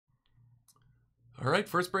All right,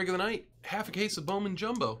 first break of the night. Half a case of Bowman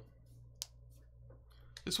Jumbo.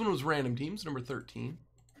 This one was random teams, number 13.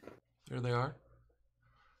 There they are.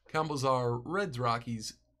 Combos are Reds,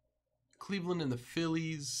 Rockies, Cleveland and the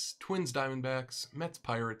Phillies, Twins, Diamondbacks, Mets,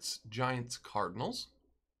 Pirates, Giants, Cardinals.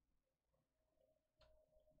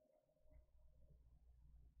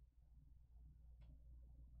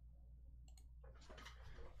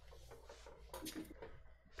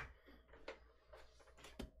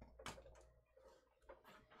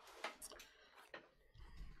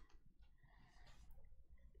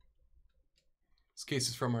 This case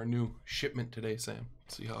is from our new shipment today, Sam.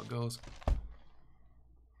 See how it goes.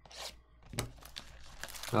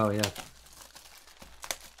 Oh, yeah.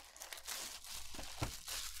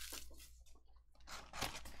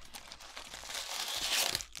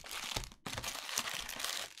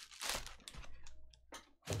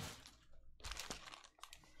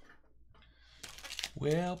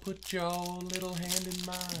 Well, put your little hand in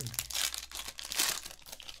mine.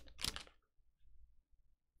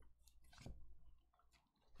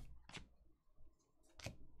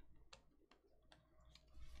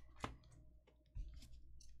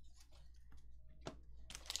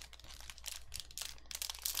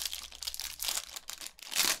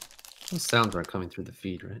 Those sounds aren't coming through the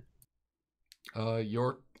feed, right?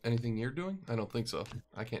 Anything you're doing? I don't think so.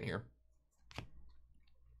 I can't hear.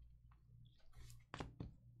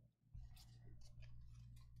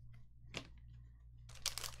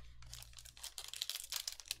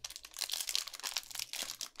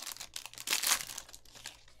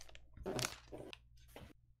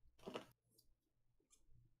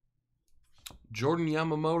 Jordan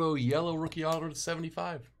Yamamoto, yellow rookie auto to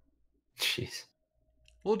 75. Jeez.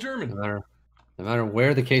 Well, German. No matter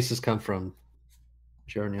where the cases come from,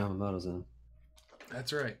 Jordan Yamamoto's in them.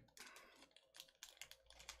 That's right.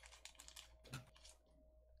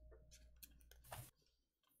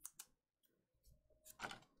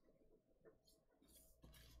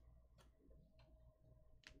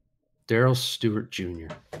 Darryl Stewart Jr.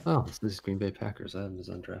 Oh, this is Green Bay Packers. I have him as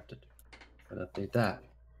undrafted. Gotta update that.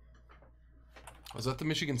 Was that the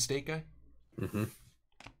Michigan State guy? Mm-hmm.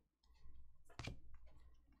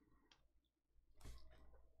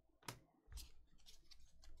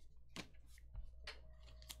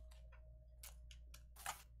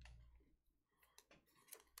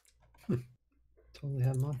 Totally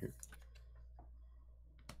had him on here.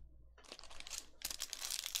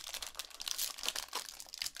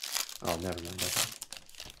 Oh, never mind.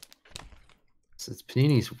 Since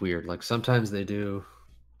Panini's weird, like sometimes they do.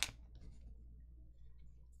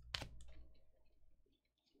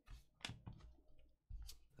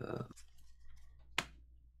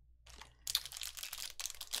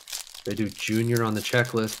 They do junior on the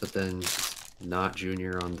checklist, but then not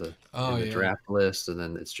junior on the, draft list, and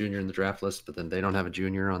then it's junior in the draft list, but then they don't have a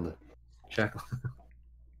junior on the checklist.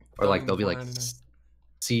 Or like they'll be like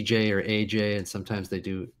CJ or AJ, and sometimes they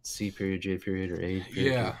do C period, J period, or A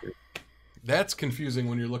period. Yeah. Period. That's confusing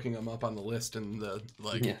when you're looking them up on the list and the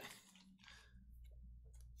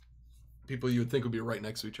people you would think would be right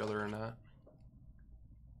next to each other or not.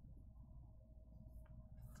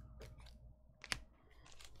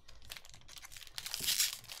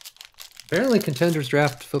 Apparently, Contenders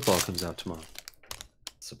Draft football comes out tomorrow.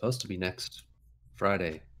 It's supposed to be next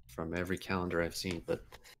Friday from every calendar I've seen, but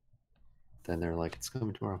then they're like, it's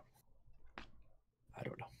coming tomorrow. I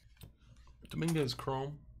don't know. Dominguez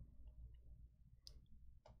Chrome.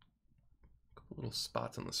 A couple little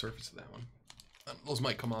spots on the surface of that one. Those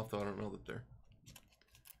might come off, though. I don't know that they're...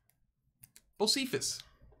 Bocephus.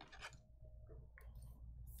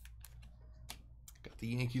 Got the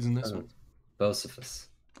Yankees in this one. Bocephus.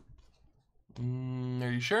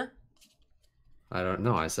 Are you sure? I don't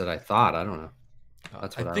know. I said I thought. I don't know.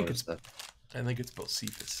 That's what I think it's. I think it's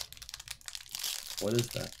Bocephus. What is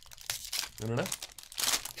that? I don't know.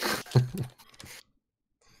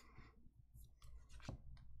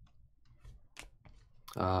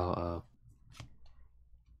 Oh.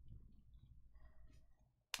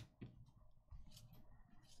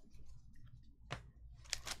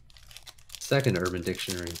 Second Urban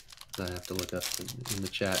Dictionary that I have to look up in the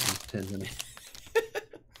chat in 10 minutes.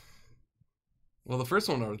 Well, the first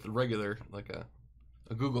one, or the regular, like a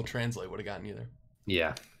Google Translate would have gotten you there.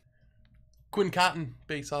 Yeah. Quinn Cotton,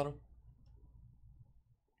 base auto.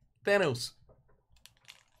 Thanos.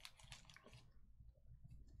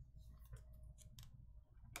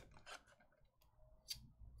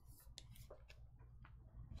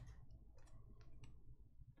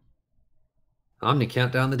 Omni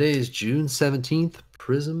count down the days. June 17th,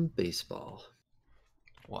 Prism Baseball.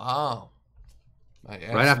 Wow. Right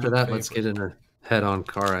after that, let's get in a head-on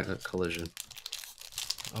car collision.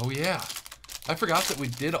 Oh, yeah. I forgot that we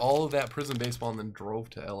did all of that prison baseball and then drove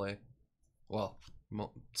to L.A. Well,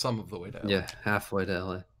 some of the way to L.A. Yeah, halfway to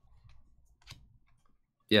L.A.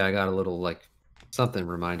 Yeah, I got a little, like, something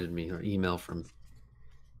reminded me, or email from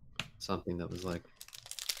something that was like,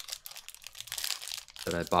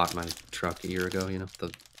 that I bought my truck a year ago, you know,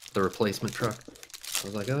 the replacement truck. I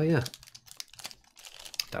was like, oh, yeah.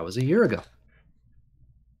 That was a year ago.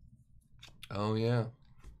 Oh, yeah.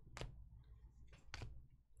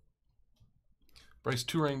 Bryce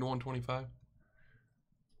 2 rang to 125.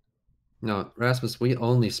 No, Rasmus, we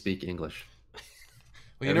only speak English.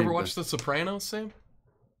 Well, you never watched The Sopranos, Sam?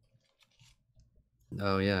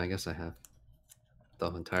 Oh, yeah, I guess I have.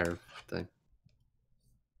 The entire thing.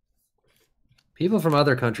 People from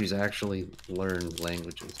other countries actually learn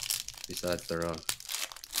languages besides their own.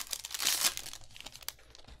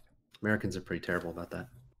 Americans are pretty terrible about that.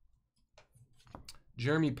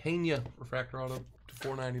 Jeremy Pena, refractor auto to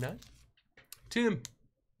 499. Tim.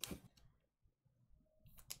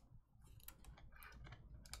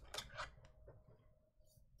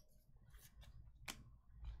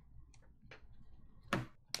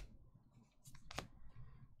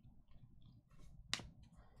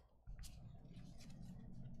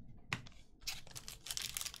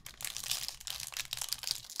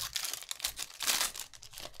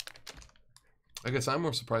 I guess I'm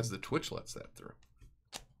more surprised that Twitch lets that through.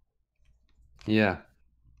 Yeah.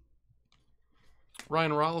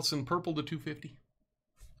 Ryan Rollison, purple to 250.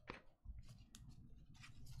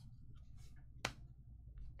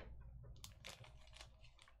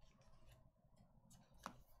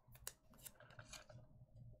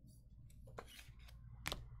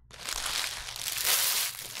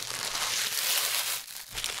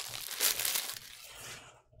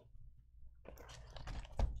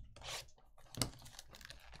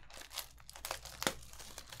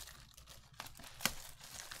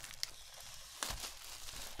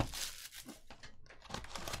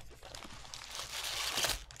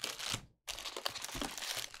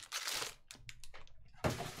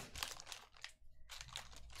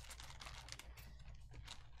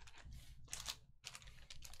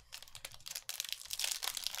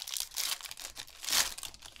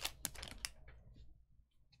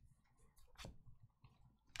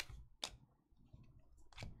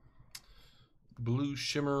 Blue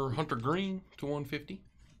Shimmer Hunter Green to 150.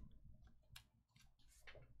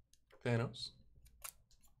 Thanos.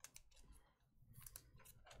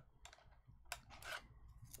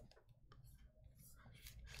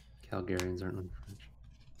 Calgarians aren't on French.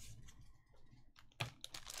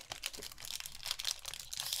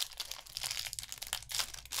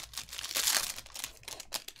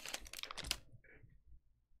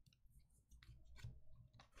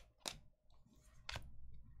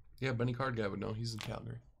 Yeah, Benny Card guy would know. He's in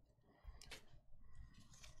Calgary.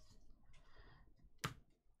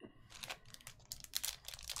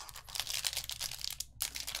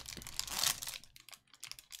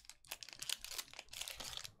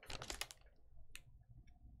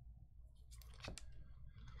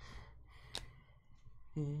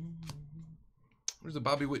 There's a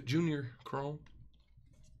Bobby Witt Jr. Chrome.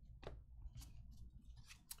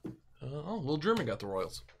 Oh, Little German got the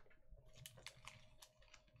Royals.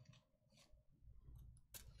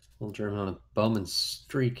 Little German on a Bowman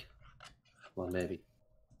streak. Well, maybe.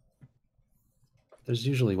 There's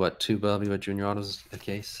usually, what, 2 Bobby Witt Jr. autos a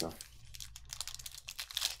case, so.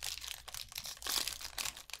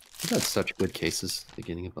 We've had such good cases at the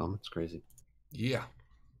beginning of Bowman. It's crazy. Yeah.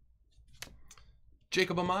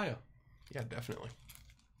 Jacob Amaya. Yeah, definitely.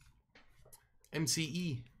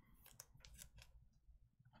 MCE.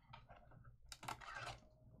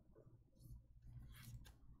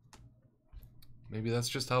 Maybe that's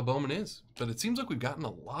just how Bowman is. But it seems like we've gotten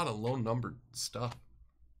a lot of low-numbered stuff.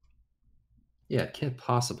 Yeah, it can't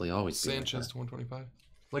possibly always be Sanchez to 125.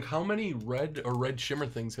 Like, how many red or red shimmer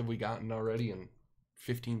things have we gotten already in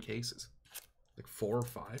 15 cases? Like 4 or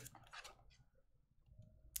 5?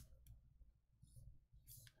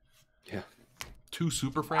 Yeah. 2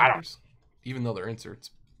 super fractors, even though they're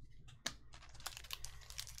inserts.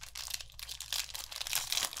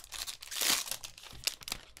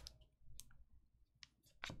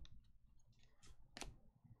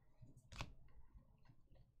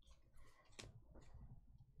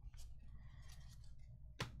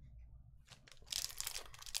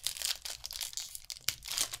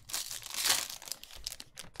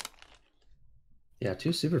 Yeah, 2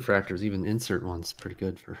 superfractors, even insert ones, pretty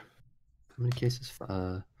good for how many cases?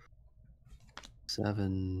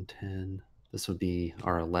 7, 10. This would be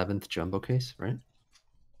our 11th jumbo case, right?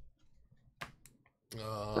 Is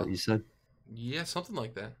that what you said? Yeah, something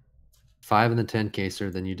like that. 5 in the 10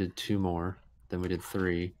 caser, then you did 2 more, then we did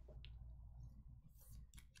 3.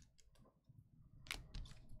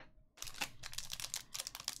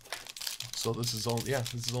 So this is only, yeah,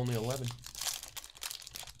 this is only 11.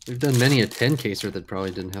 We've done many a 10 caser that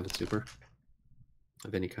probably didn't have a super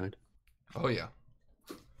of any kind. Oh yeah.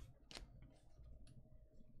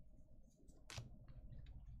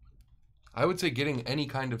 I would say getting any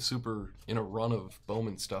kind of super in a run of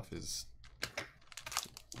Bowman stuff is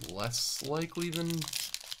less likely than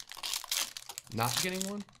not getting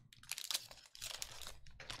one.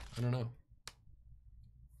 I don't know.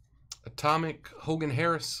 Atomic Hogan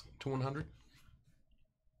Harris to 100.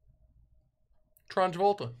 Tron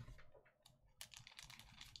Travolta.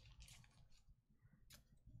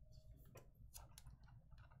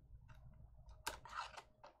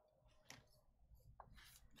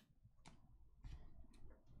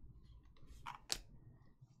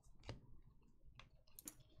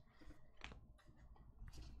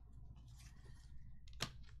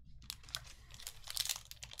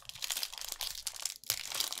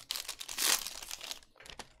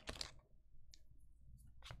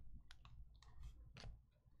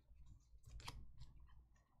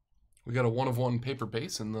 We got a 1-of-1 paper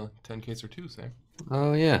base in the 10 case or 2, Sam.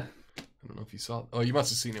 Oh, yeah. I don't know if you saw. Oh, you must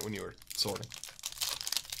have seen it when you were sorting.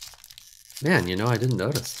 Man, you know, I didn't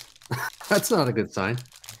notice. That's not a good sign.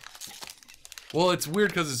 Well, it's weird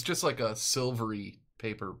because it's just like a silvery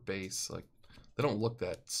paper base. Like, they don't look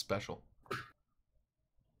that special.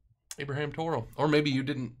 Abraham Toro. Or maybe you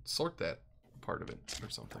didn't sort that part of it or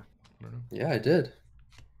something. I don't know. Yeah, I did.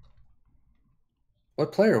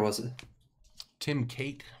 What player was it? Tim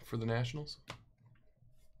Cate for the Nationals.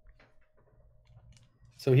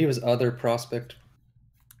 So he was other prospect.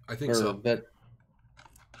 I think so.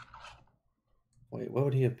 Wait, what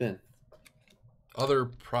would he have been? Other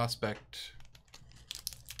prospect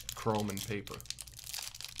chrome and paper.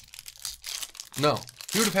 No,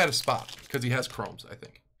 he would have had a spot because he has chromes, I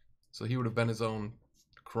think. So he would have been his own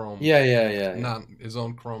chrome. Yeah. Not his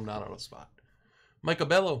own chrome, not on a spot. Micah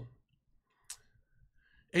Bello.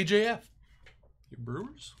 AJF. Your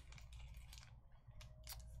Brewers?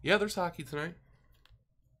 Yeah, there's hockey tonight.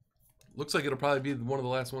 Looks like it'll probably be one of the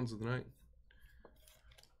last ones of the night.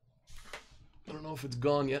 I don't know if it's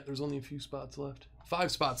gone yet. There's only a few spots left.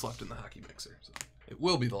 5 spots left in the hockey mixer. So it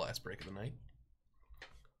will be the last break of the night.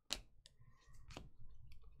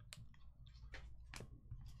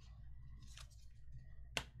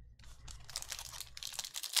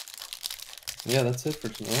 Yeah, that's it for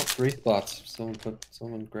tonight. 3 spots.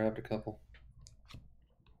 Someone grabbed a couple.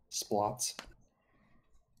 Splots.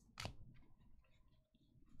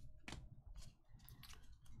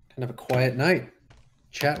 Kind of a quiet night,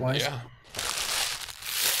 chat-wise. Yeah.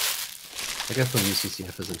 I guess when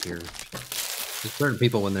UCCF isn't here, there's certain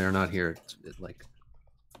people when they're not here, like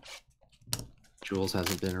Jules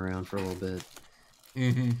hasn't been around for a little bit.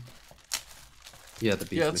 Mm-hmm. Yeah, the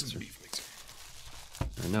beef yeah, mixer. It's a beef mixer.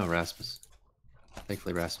 I know, Rasmus.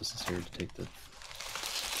 Thankfully, Rasmus is here to take the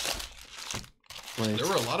place. There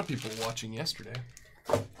were a lot of people watching yesterday.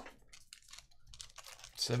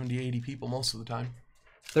 70, 80 people most of the time.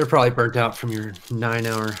 They're probably burnt out from your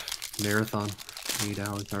 9-hour marathon. 8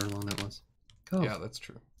 hours, however long that was. Go. Yeah, that's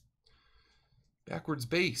true. Backwards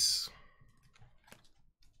base.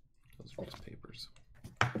 Those are just papers.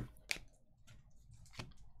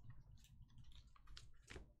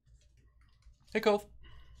 Hey, Cove.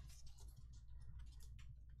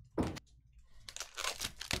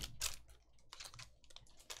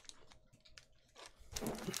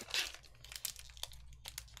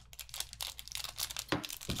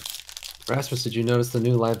 Rasmus, did you notice the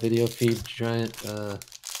new live video feed giant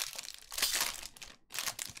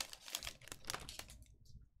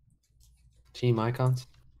team icons?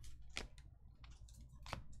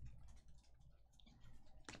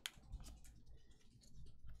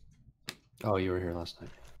 Oh, you were here last night.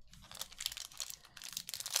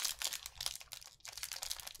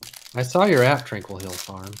 I saw your app, Tranquil Hill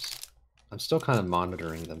Farms. I'm still kind of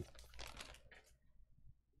monitoring them.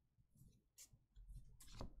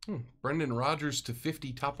 Brendan Rodgers to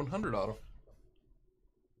 50 top 100 auto.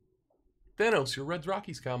 Thanos, your Reds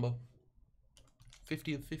Rockies combo.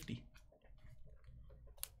 50 of 50.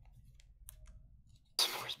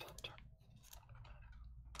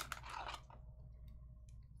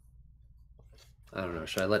 I don't know.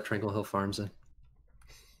 Should I let Tranquil Hill Farms in?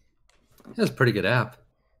 That's a pretty good app.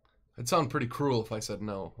 It'd sound pretty cruel if I said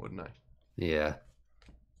no, wouldn't I? Yeah.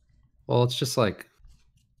 Well, it's just like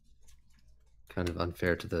kind of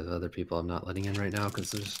unfair to the other people I'm not letting in right now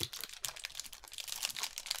because there's,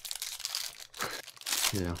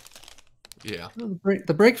 you know, Yeah. Well,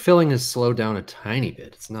 the break filling has slowed down a tiny bit.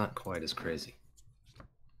 It's not quite as crazy.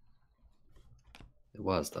 It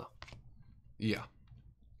was, though. Yeah.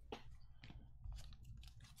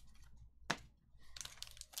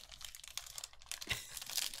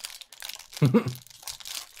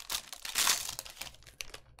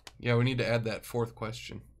 Yeah, we need to add that fourth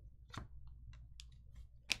question.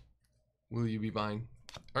 Will you be buying?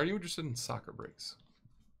 Are you interested in soccer breaks?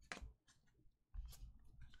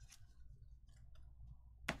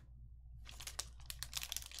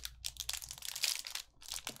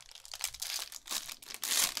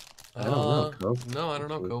 I don't know, Cove. No, I don't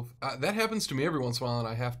know, Cove. That happens to me every once in a while, and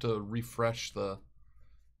I have to refresh the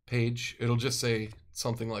page. It'll just say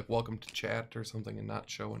something like "Welcome to chat" or something, and not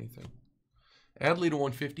show anything. Adley to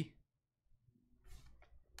 150.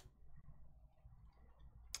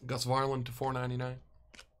 Gus Varland to 499.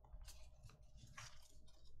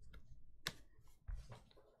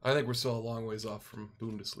 I think we're still a long ways off from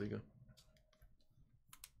Bundesliga.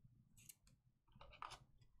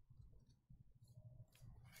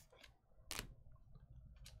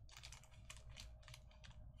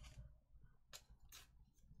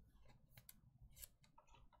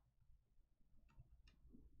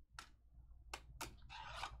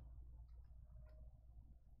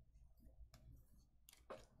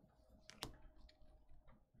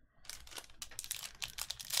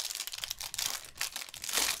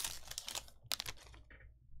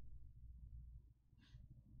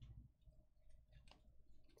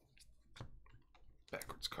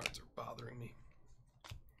 Backwards cards are bothering me.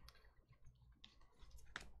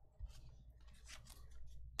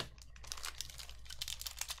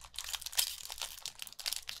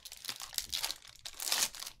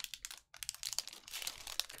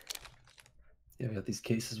 Yeah, we got these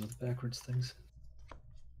cases with backwards things.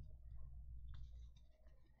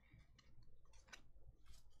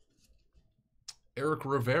 Eric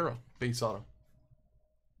Rivera, base auto.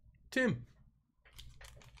 Tim.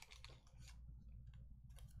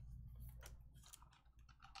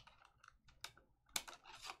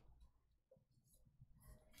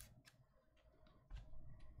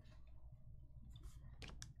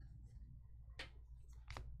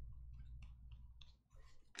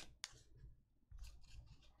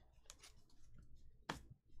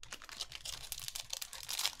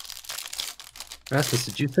 Rasmus,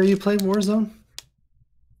 did you say you played Warzone?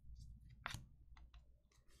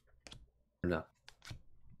 Or no?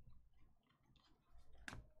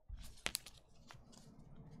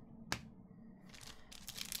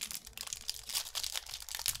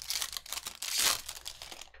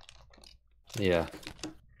 Yeah.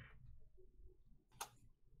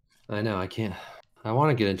 I know, I can't. I want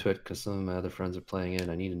to get into it because some of my other friends are playing it.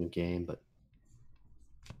 I need a new game, but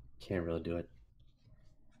can't really do it.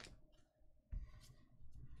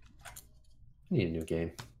 I need a new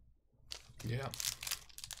game. Yeah.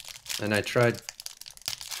 And I tried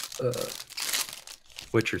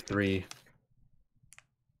Witcher 3.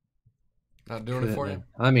 Not doing it for you?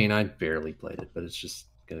 I mean, I barely played it, but it's just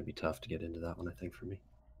going to be tough to get into that one, I think, for me.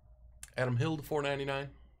 Adam Hill to 499.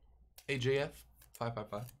 AJF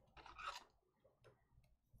 555.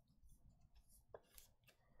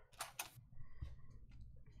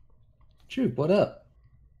 Jude, what up?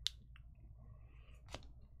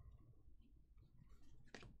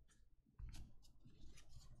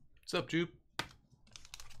 What's up, Jude?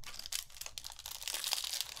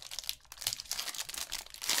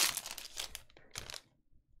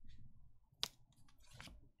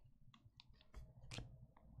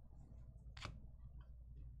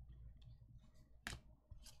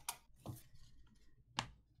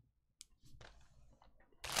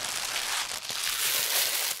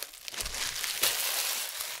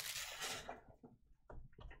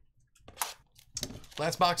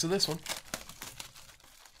 Last box of this one.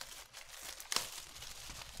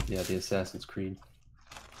 Yeah, the Assassin's Creed.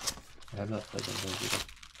 I have not played those either.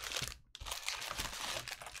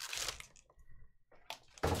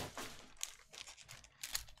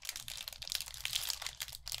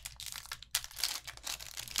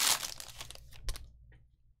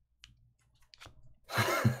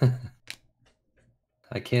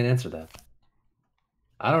 I can't answer that.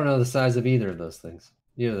 I don't know the size of either of those things.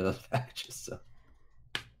 Either of those packages, so.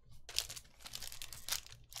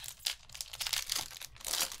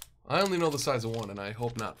 I only know the size of one, and I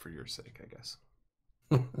hope not for your sake, I guess.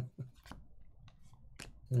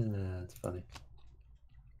 That's funny.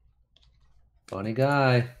 Funny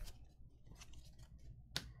guy.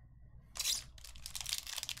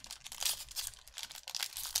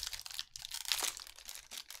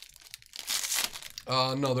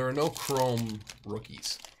 No, there are no Chrome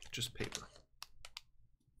rookies. Just paper.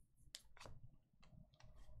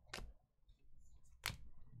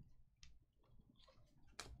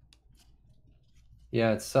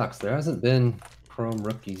 Yeah, it sucks. There hasn't been Chrome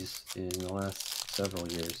rookies in the last several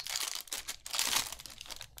years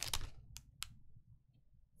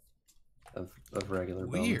of regular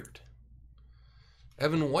Bowman. Weird.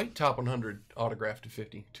 Evan White, top 100 autograph to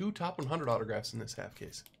 50. 2 top 100 autographs in this half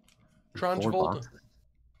case. Tron Travolta.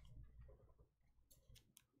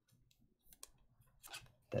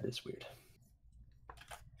 That is weird.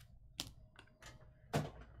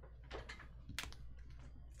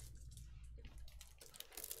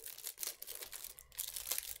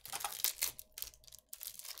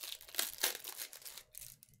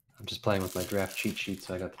 I'm just playing with my draft cheat sheet,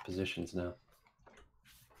 so I got the positions now.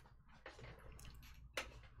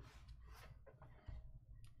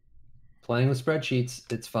 Playing with spreadsheets,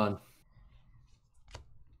 it's fun.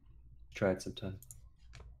 Try it sometime.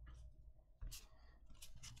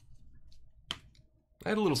 I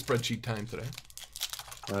had a little spreadsheet time today.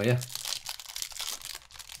 Oh, yeah.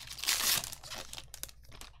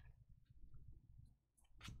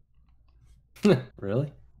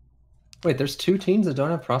 Really? Wait, there's 2 teams that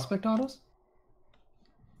don't have prospect autos?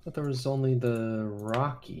 I thought there was only the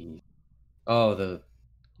Rockies. Oh,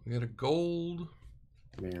 We got a gold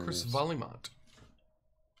Mariners. Chris Vollimont.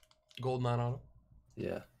 Gold non-auto.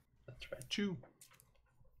 Yeah, that's right. Chew.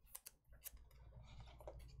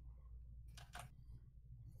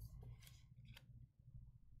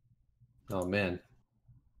 Oh, man.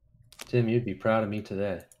 Tim, you'd be proud of me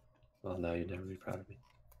today. Well, no, you'd never be proud of me.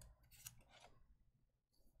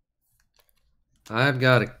 I've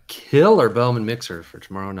got a killer Bowman mixer for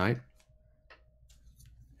tomorrow night.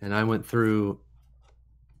 And I went through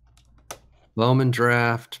Bowman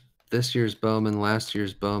draft, this year's Bowman, last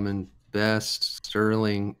year's Bowman, best,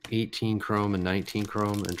 Sterling, 18 chrome and 19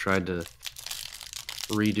 chrome, and tried to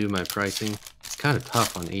redo my pricing. It's kind of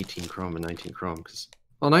tough on 18 chrome and 19 chrome because,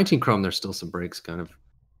 well, 19 chrome, there's still some breaks kind of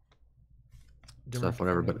stuff,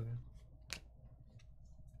 whatever, but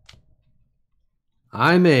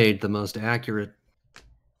I made the most accurate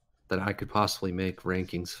that I could possibly make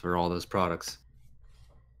rankings for all those products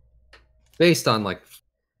based on like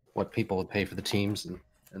what people would pay for the teams and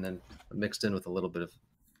then mixed in with a little bit of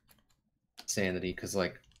sanity because,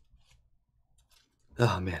 like,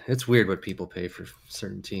 oh man, it's weird what people pay for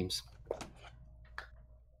certain teams.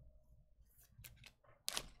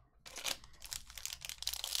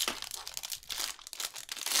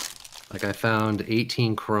 Like I found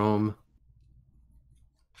 18 chrome.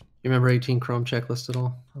 You remember 18 chrome checklist at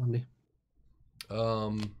all, Andy?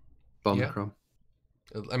 Bowman yeah. chrome.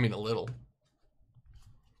 I mean, a little.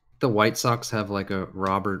 The White Sox have like a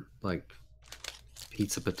Robert like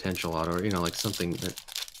pizza potential auto, or, you know, like something that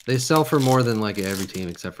they sell for more than like every team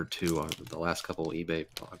except for 2 on the last couple of eBay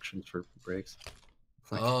auctions for breaks.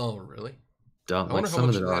 Like, oh, really? Dumb. I wonder like how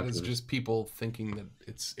much of that is just people thinking that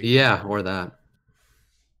it's 18. Yeah, or that.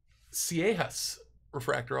 Ciejas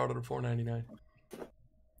refractor auto to $4.99.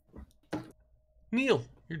 Neil,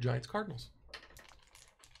 your Giants Cardinals.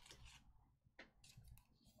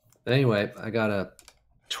 Anyway, I got a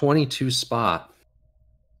 22 spot.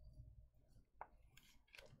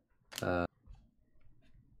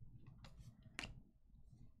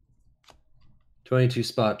 22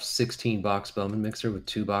 spot, 16 box Bowman mixer with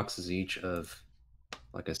 2 boxes each of,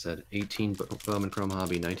 like I said, 18 Bowman Chrome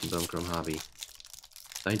Hobby, 19 Bowman Chrome Hobby,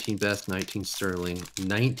 19 Best, 19 Sterling,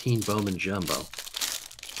 19 Bowman Jumbo,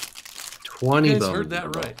 20 you guys Bowman heard that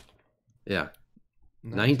Jumbo. right. Yeah.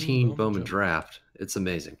 19 Bowman Jumbo. Draft. It's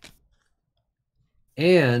amazing.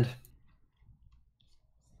 And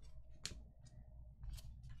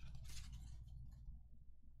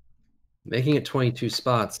making it 22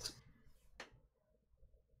 spots,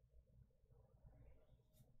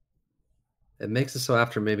 it makes it so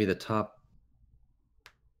after maybe the top,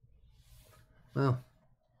 well,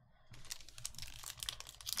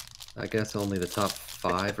 I guess only the top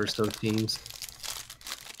 5 or so teams.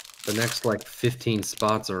 The next like 15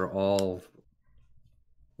 spots are all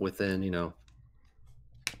within, you know,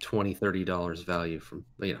 $20, $30 value from,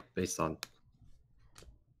 you know, based on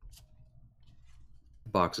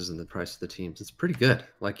boxes and the price of the teams. It's pretty good.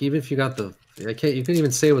 Like, even if you got the, you can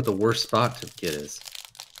even say what the worst spot to get is.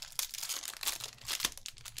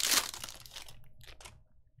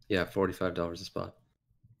 Yeah, $45 a spot.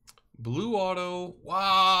 Blue auto.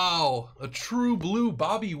 Wow. A true blue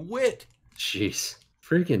Bobby Witt. Jeez.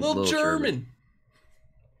 Freaking little German.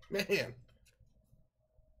 Man.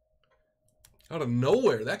 Out of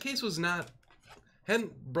nowhere. That case was not,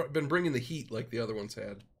 hadn't been bringing the heat like the other ones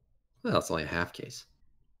had. Well, it's only a half case.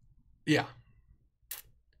 Yeah.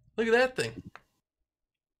 Look at that thing.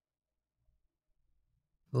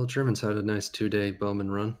 Little Germans had a nice 2-day Bowman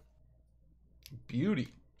run. Beauty.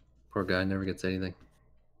 Poor guy never gets anything.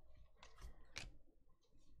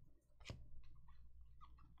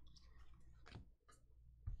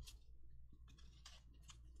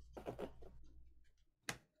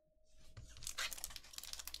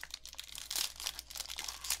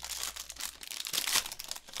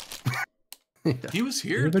 Yeah. He was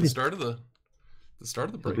here at the start of the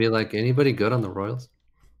break. It'll be like, anybody good on the Royals?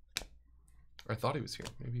 I thought he was here.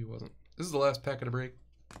 Maybe he wasn't. This is the last pack of the break.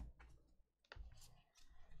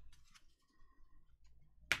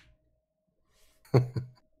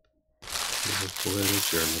 Little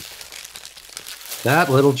German. That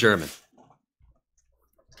little German.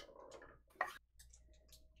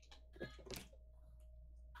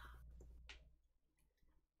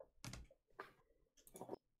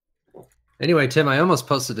 Anyway, Tim, I almost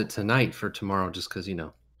posted it tonight for tomorrow just because,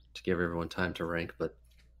 to give everyone time to rank, but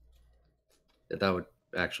that would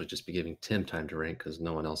actually just be giving Tim time to rank because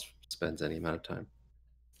no one else spends any amount of time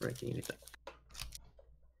ranking anything.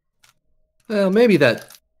 Well, maybe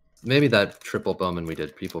that triple Bowman we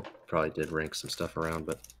did, people probably did rank some stuff around,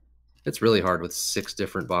 but it's really hard with 6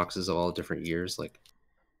 different boxes of all different years. Like,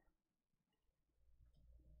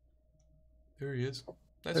 there he is.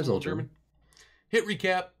 Nice little German. Hit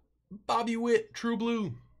recap. Bobby Witt, True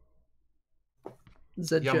Blue.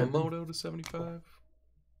 Yamamoto to 75.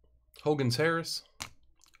 Hogan's Harris,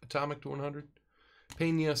 Atomic to 100.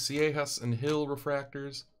 Pena, Ciejas, and Hill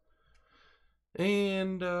refractors.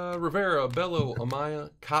 And Rivera, Bello,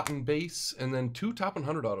 Amaya, Cotton base, and then 2 top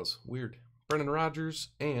 100 autos. Weird. Brendan Rodgers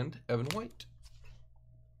and Evan White.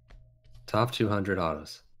 Top 200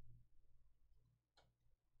 autos.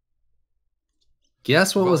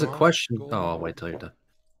 Guess what was a question? Oh, I'll wait till you're done.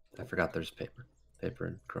 I forgot there's paper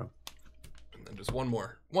and chrome. And then just one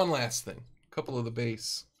last thing. A couple of the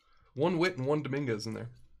base. 1 Witt and 1 Dominguez in there.